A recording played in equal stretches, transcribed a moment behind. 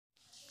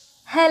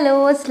Hello,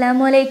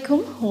 Assalamu alaikum.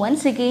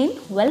 Once again,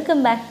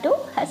 welcome back to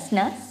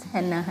Hasna's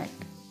Henna Hut.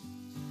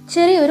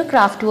 ചെറിയൊരു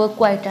craft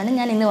വർക്കുമായിട്ടാണ്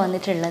ഞാൻ ഇന്ന്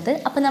വന്നിട്ടുള്ളത്.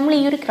 അപ്പോൾ നമ്മൾ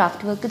ഈ ഒരു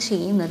ക്രാഫ്റ്റ് വർക്ക്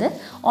ചെയ്യുന്നത്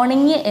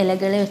ഉണങ്ങിയ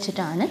ഇലകളെ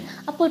വെച്ചിട്ടാണ്.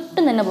 അപ്പോൾ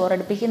ഒട്ടും തന്നെ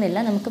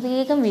ബോറടിപ്പിക്കുന്നില്ല, നമുക്ക്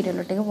വേഗം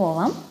വീഡിയോയിലോട്ടേക്ക്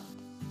പോവാം.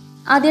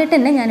 ആദ്യമായിട്ട്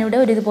തന്നെ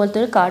ഞാനിവിടെ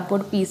ഇതുപോലത്തെ ഒരു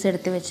കാർഡ്ബോർഡ് പീസ്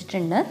എടുത്ത്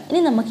വെച്ചിട്ടുണ്ട്.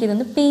 ഇനി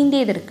നമുക്കിതൊന്ന് പെയിൻറ്റ്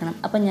ചെയ്തെടുക്കണം.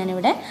 അപ്പോൾ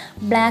ഞാനിവിടെ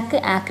ബ്ലാക്ക്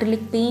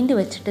ആക്രിലിക് പെയിൻറ്റ്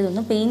വെച്ചിട്ട്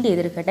ഇതൊന്ന് പെയിൻറ്റ്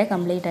ചെയ്തെടുക്കട്ടെ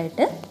കംപ്ലീറ്റ്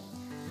ആയിട്ട്.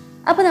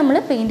 അപ്പോൾ നമ്മൾ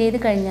പെയിൻറ്റ് ചെയ്ത്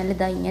കഴിഞ്ഞാൽ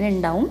ഇതാ ഇങ്ങനെ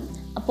ഉണ്ടാവും.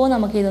 അപ്പോൾ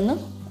നമുക്കിതൊന്ന്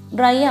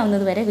ഡ്രൈ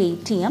ആവുന്നത് വരെ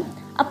വെയിറ്റ് ചെയ്യാം.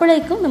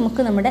 അപ്പോഴേക്കും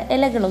നമുക്ക് നമ്മുടെ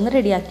ഇലകളൊന്ന്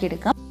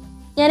റെഡിയാക്കിയെടുക്കാം.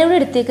 ഞാനിവിടെ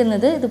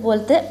എടുത്തേക്കുന്നത്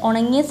ഇതുപോലത്തെ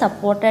ഉണങ്ങിയ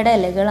സപ്പോർട്ടയുടെ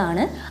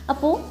ഇലകളാണ്.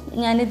 അപ്പോൾ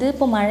ഞാനിത്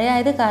ഇപ്പോൾ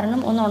മഴയായത്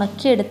കാരണം ഒന്ന്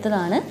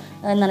ഉണക്കിയെടുത്തതാണ്,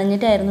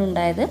 നനഞ്ഞിട്ടായിരുന്നു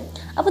ഉണ്ടായത്.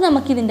 അപ്പോൾ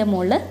നമുക്കിതിൻ്റെ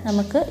മുകളിൽ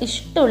നമുക്ക്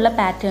ഇഷ്ടമുള്ള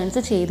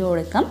പാറ്റേൺസ് ചെയ്ത്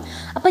കൊടുക്കാം.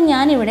 അപ്പോൾ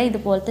ഞാനിവിടെ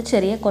ഇതുപോലത്തെ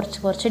ചെറിയ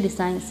കുറച്ച്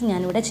ഡിസൈൻസ്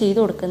ഞാനിവിടെ ചെയ്ത്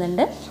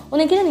കൊടുക്കുന്നുണ്ട്.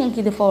 ഒന്നുകിൽ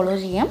നിങ്ങൾക്കിത് ഫോളോ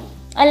ചെയ്യാം,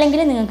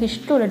 അല്ലെങ്കിൽ നിങ്ങൾക്ക്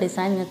ഇഷ്ടമുള്ള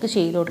ഡിസൈൻ നിങ്ങൾക്ക്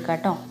ചെയ്ത് കൊടുക്കാം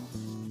കേട്ടോ.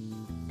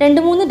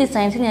 2-3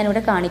 ഡിസൈൻസ്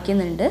ഞാനിവിടെ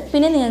കാണിക്കുന്നുണ്ട്.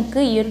 പിന്നെ നിങ്ങൾക്ക്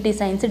ഈ ഒരു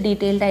ഡിസൈൻസ്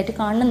ഡീറ്റെയിൽഡ് ആയിട്ട്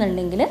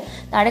കാണുന്നുണ്ടെങ്കിൽ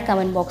താഴെ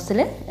കമൻറ്റ്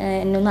ബോക്സിൽ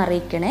എന്നെ ഒന്ന്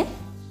അറിയിക്കണേ.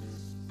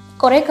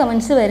 കുറേ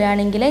കമൻറ്റ്സ്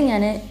വരികയാണെങ്കിൽ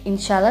ഞാൻ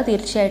ഇൻഷാ അല്ലാഹ്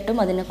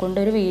തീർച്ചയായിട്ടും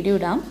അതിനെക്കൊണ്ടൊരു വീഡിയോ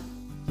ഇടാം.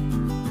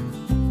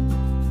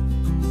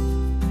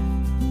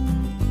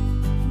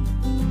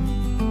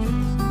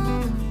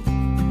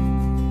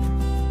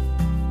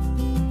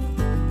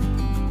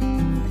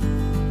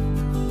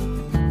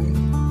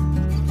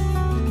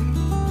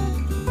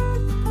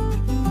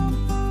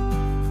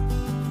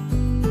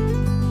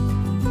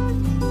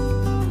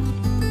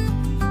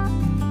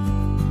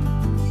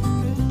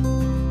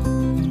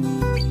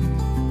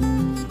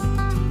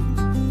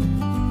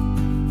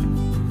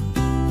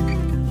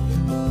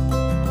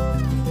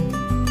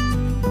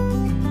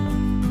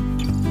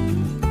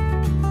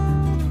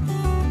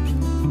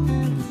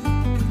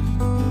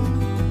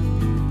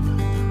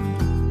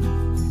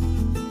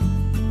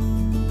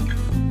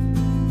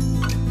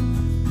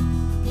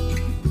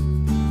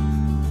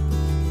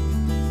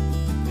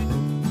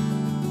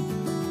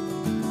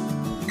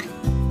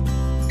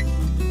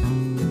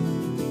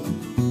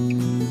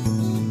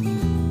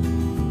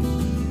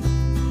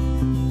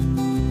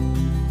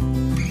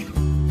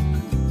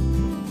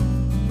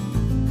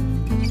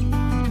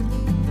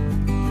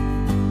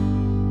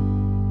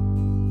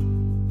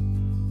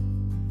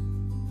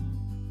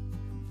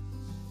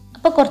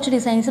 അപ്പോൾ കുറച്ച്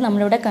ഡിസൈൻസ്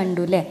നമ്മളിവിടെ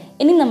കണ്ടു അല്ലേ.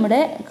 ഇനി നമ്മുടെ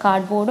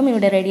കാർഡ്ബോർഡും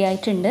ഇവിടെ റെഡി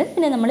ആയിട്ടുണ്ട്.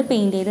 പിന്നെ നമ്മൾ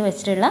പെയിൻറ്റ് ചെയ്ത്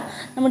വെച്ചിട്ടുള്ള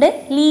നമ്മുടെ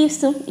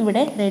ലീവ്സും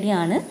ഇവിടെ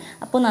റെഡിയാണ്.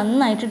 അപ്പോൾ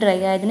നന്നായിട്ട് ഡ്രൈ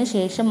ആയതിന്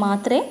ശേഷം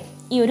മാത്രമേ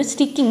ഈ ഒരു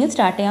സ്റ്റിക്കിങ്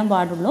സ്റ്റാർട്ട് ചെയ്യാൻ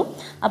പാടുള്ളൂ.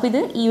 അപ്പോൾ ഇത്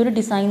ഈ ഒരു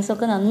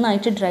ഡിസൈൻസൊക്കെ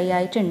നന്നായിട്ട് ഡ്രൈ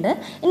ആയിട്ടുണ്ട്.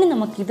 ഇനി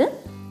നമുക്കിത്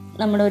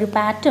നമ്മുടെ ഒരു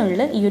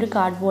പാറ്റേണിൽ ഈ ഒരു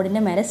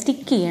കാർഡ്ബോർഡിൻ്റെ മേലെ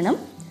സ്റ്റിക്ക് ചെയ്യണം.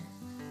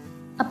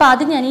 അപ്പോൾ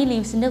ആദ്യം ഞാൻ ഈ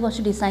ലീവ്സിൻ്റെ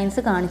കുറച്ച്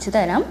ഡിസൈൻസ് കാണിച്ചു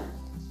തരാം.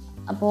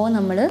 അപ്പോൾ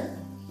നമ്മൾ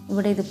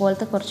ഇവിടെ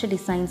ഇതുപോലത്തെ കുറച്ച്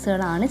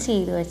ഡിസൈൻസുകളാണ്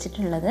ചെയ്ത്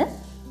വെച്ചിട്ടുള്ളത്.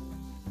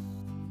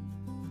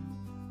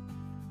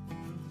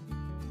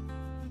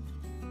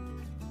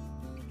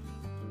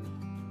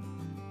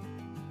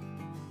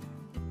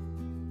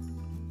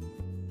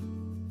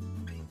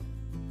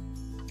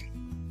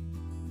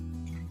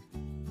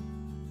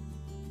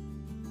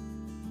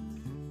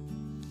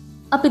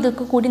 അപ്പോൾ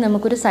ഇതൊക്കെ കൂടി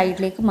നമുക്കൊരു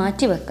സൈഡിലേക്ക്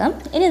മാറ്റി വെക്കാം.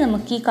 ഇനി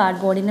നമുക്ക് ഈ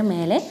കാർഡ്ബോർഡിൻ്റെ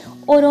മേലെ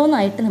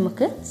ഓരോന്നായിട്ട്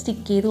നമുക്ക്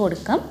സ്റ്റിക്ക് ചെയ്ത്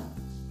കൊടുക്കാം.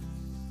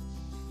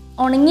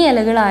 ഉണങ്ങിയ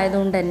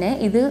ഇലകളായതുകൊണ്ട് തന്നെ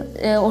ഇത്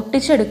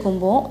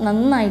ഒട്ടിച്ചെടുക്കുമ്പോൾ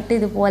നന്നായിട്ട്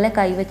ഇതുപോലെ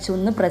കൈവച്ച്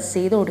ഒന്ന് പ്രസ്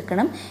ചെയ്ത്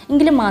കൊടുക്കണം.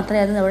 എങ്കിലും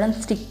മാത്രമേ അത് അവിടെ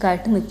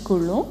സ്റ്റിക്കായിട്ട്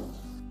നിൽക്കുള്ളൂ.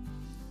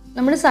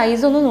 നമ്മൾ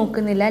സൈസൊന്നും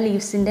നോക്കുന്നില്ല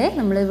ലീവ്സിൻ്റെ,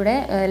 നമ്മളിവിടെ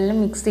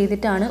എല്ലാം മിക്സ്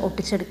ചെയ്തിട്ടാണ്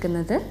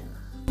ഒട്ടിച്ചെടുക്കുന്നത്.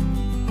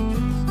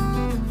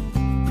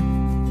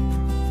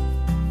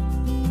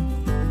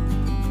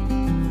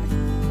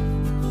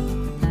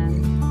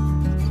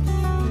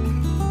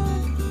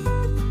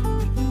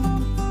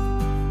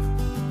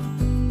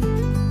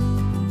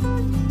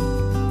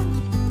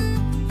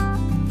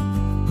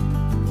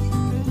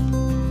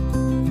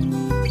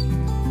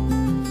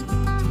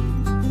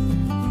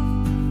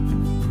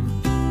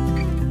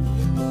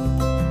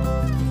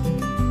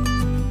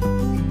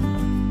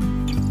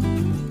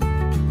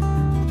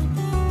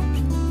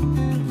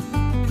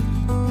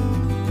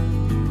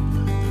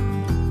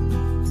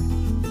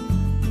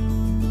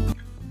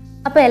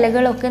 അപ്പോൾ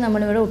ഇലകളൊക്കെ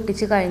നമ്മളിവിടെ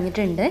ഒട്ടിച്ച്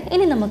കഴിഞ്ഞിട്ടുണ്ട്.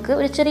 ഇനി നമുക്ക്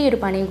ഒരു ചെറിയൊരു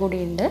പണിയും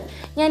കൂടിയുണ്ട്.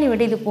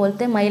 ഞാനിവിടെ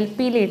ഇതുപോലത്തെ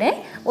മയിൽപ്പീലിയുടെ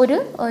ഒരു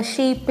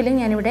ഷേപ്പിൽ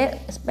ഞാനിവിടെ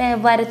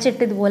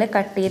വരച്ചിട്ട് ഇതുപോലെ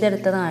കട്ട്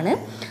ചെയ്തെടുത്തതാണ്.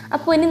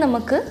 അപ്പോൾ ഇനി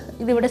നമുക്ക്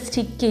ഇതിവിടെ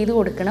സ്റ്റിക്ക് ചെയ്ത്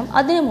കൊടുക്കണം.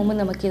 അതിനു മുമ്പ്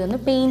നമുക്കിതൊന്ന്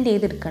പെയിൻറ്റ്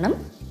ചെയ്തെടുക്കണം.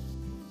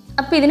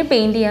 അപ്പോൾ ഇതിന്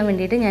പെയിൻറ്റ് ചെയ്യാൻ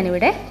വേണ്ടിയിട്ട്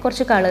ഞാനിവിടെ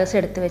കുറച്ച് കളേഴ്സ്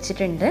എടുത്ത്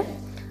വെച്ചിട്ടുണ്ട്.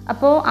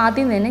 അപ്പോൾ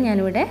ആദ്യം തന്നെ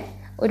ഞാനിവിടെ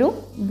ഒരു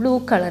ബ്ലൂ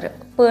കളർ,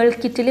 പേൾ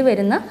കിറ്റിൽ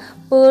വരുന്ന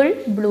പേൾ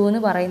ബ്ലൂ എന്ന്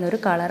പറയുന്ന ഒരു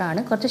കളറാണ്,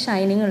 കുറച്ച്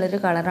ഷൈനിങ് ഉള്ളൊരു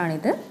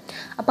കളറാണിത്.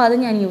 അപ്പോൾ അത്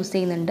ഞാൻ യൂസ്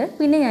ചെയ്യുന്നുണ്ട്.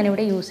 പിന്നെ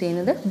ഞാനിവിടെ യൂസ്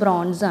ചെയ്യുന്നത്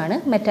ബ്രോൺസ് ആണ്,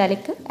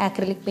 മെറ്റാലിക്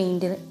ആക്രിലിക്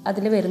പെയിൻറ്റ്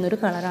അതിൽ വരുന്നൊരു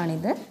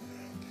കളറാണിത്.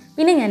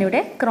 പിന്നെ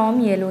ഞാനിവിടെ ക്രോം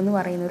യെല്ലോ എന്ന്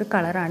പറയുന്നൊരു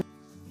കളറാണ്.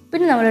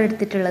 പിന്നെ നമ്മൾ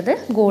എടുത്തിട്ടുള്ളത്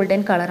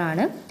ഗോൾഡൻ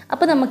കളറാണ്.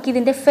 അപ്പോൾ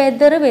നമുക്കിതിൻ്റെ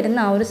ഫെദർ വരുന്ന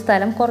ആ ഒരു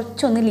സ്ഥലം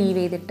കുറച്ചൊന്ന് ലീവ്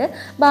ചെയ്തിട്ട്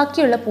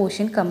ബാക്കിയുള്ള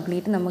പോർഷൻ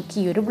കംപ്ലീറ്റ് നമുക്ക്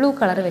ഈ ഒരു ബ്ലൂ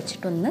കളർ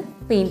വെച്ചിട്ടൊന്ന്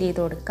പെയിൻറ്റ്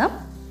ചെയ്ത് കൊടുക്കാം.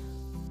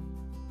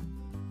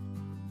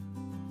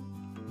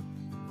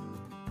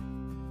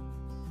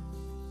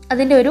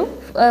 അതിൻ്റെ ഒരു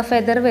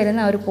ഫെദർ വരുന്ന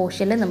ആ ഒരു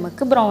പോർഷനിൽ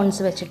നമുക്ക്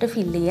ബ്രോൺസ് വെച്ചിട്ട്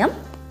ഫില്ല് ചെയ്യാം.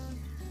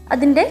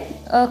 അതിൻ്റെ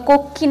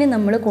കൊക്കിന്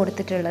നമ്മൾ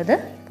കൊടുത്തിട്ടുള്ളത്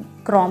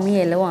ക്രോമി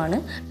യെല്ലോ ആണ്.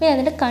 പിന്നെ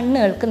അതിൻ്റെ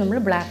കണ്ണുകൾക്ക് നമ്മൾ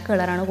ബ്ലാക്ക്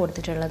കളറാണ്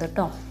കൊടുത്തിട്ടുള്ളത്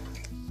കേട്ടോ.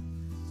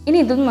 ഇനി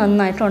ഇതൊന്ന്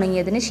നന്നായിട്ട്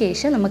ഉണങ്ങിയതിന്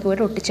ശേഷം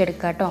നമുക്കിവിടെ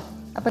ഒട്ടിച്ചെടുക്കാം കേട്ടോ.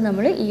 അപ്പോൾ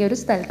നമ്മൾ ഈ ഒരു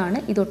സ്ഥലത്താണ്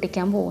ഇത്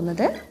ഒട്ടിക്കാൻ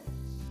പോകുന്നത്.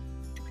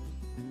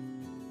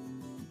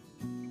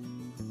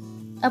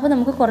 അപ്പോൾ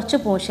നമുക്ക് കുറച്ച്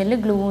പോർഷനിൽ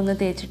ഗ്ലൂ ഒന്ന്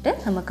തേച്ചിട്ട്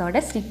നമുക്കവിടെ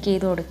സ്റ്റിക്ക്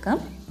ചെയ്ത് കൊടുക്കാം.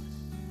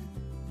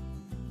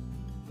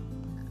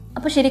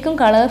 അപ്പോൾ ശരിക്കും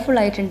കളർഫുൾ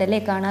ആയിട്ടുണ്ടല്ലേ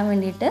കാണാൻ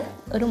വേണ്ടിയിട്ട്.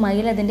 ഒരു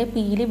മയിൽ അതിൻ്റെ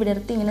പീലി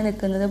വിടർത്തി ഇങ്ങനെ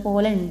നിൽക്കുന്നത്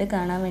പോലെ ഉണ്ട്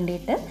കാണാൻ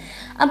വേണ്ടിയിട്ട്.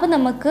 അപ്പോൾ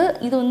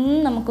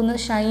നമുക്കൊന്ന്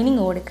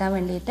ഷൈനിങ് കൊടുക്കാൻ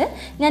വേണ്ടിയിട്ട്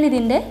ഞാൻ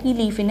ഇതിൻ്റെ ഈ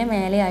ലീഫിൻ്റെ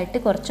മേലെയായിട്ട്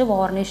കുറച്ച്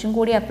വാർണിഷും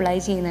കൂടി അപ്ലൈ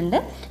ചെയ്യുന്നുണ്ട്.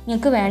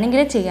 നിങ്ങൾക്ക്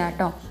വേണമെങ്കിൽ ചെയ്യാം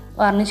കേട്ടോ.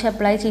 വാർണിഷ്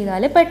അപ്ലൈ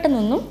ചെയ്താൽ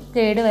പെട്ടെന്നൊന്നും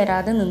കേട്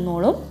വരാതെ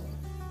നിന്നോളും.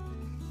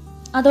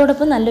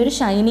 അതോടൊപ്പം നല്ലൊരു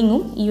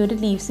ഷൈനിങ്ങും ഈ ഒരു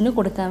ലീവ്സിന്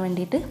കൊടുക്കാൻ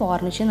വേണ്ടിയിട്ട്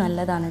വാർണിഷ്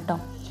നല്ലതാണ് കേട്ടോ.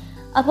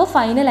 അപ്പോൾ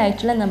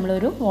ഫൈനലായിട്ടുള്ള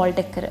നമ്മളൊരു വാൾ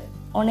ഡെക്കർ,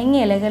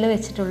 ഉണങ്ങിയ ഇലകൾ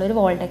വെച്ചിട്ടുള്ളൊരു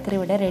വാൾ ഡെക്കർ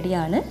ഇവിടെ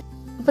റെഡിയാണ്.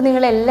 അപ്പോൾ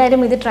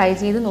നിങ്ങളെല്ലാവരും ഇത് ട്രൈ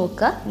ചെയ്ത്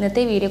നോക്കുക.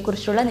 ഇന്നത്തെ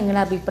വീഡിയോയെക്കുറിച്ചുള്ള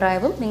നിങ്ങളുടെ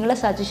അഭിപ്രായവും നിങ്ങളുടെ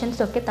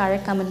സജഷൻസൊക്കെ താഴെ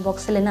കമൻറ്റ്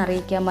ബോക്സിൽ എന്നെ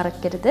അറിയിക്കാൻ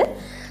മറക്കരുത്.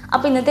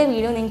 അപ്പോൾ ഇന്നത്തെ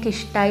വീഡിയോ നിങ്ങൾക്ക്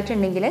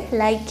ഇഷ്ടമായിട്ടുണ്ടെങ്കിൽ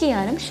ലൈക്ക്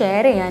ചെയ്യാനും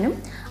ഷെയർ ചെയ്യാനും,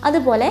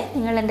 അതുപോലെ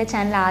നിങ്ങൾ എൻ്റെ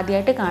ചാനൽ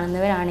ആദ്യമായിട്ട്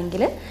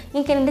കാണുന്നവരാണെങ്കിൽ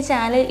നിങ്ങൾക്ക് എൻ്റെ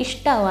ചാനൽ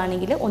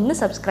ഇഷ്ടമാവുകയാണെങ്കിൽ ഒന്ന്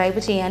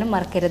സബ്സ്ക്രൈബ് ചെയ്യാനും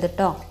മറക്കരുത്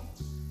കേട്ടോ.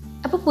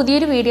 അപ്പോൾ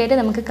പുതിയൊരു വീഡിയോ ആയിട്ട്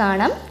നമുക്ക്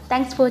കാണാം.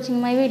 Thanks for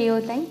watching my video.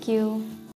 Thank you.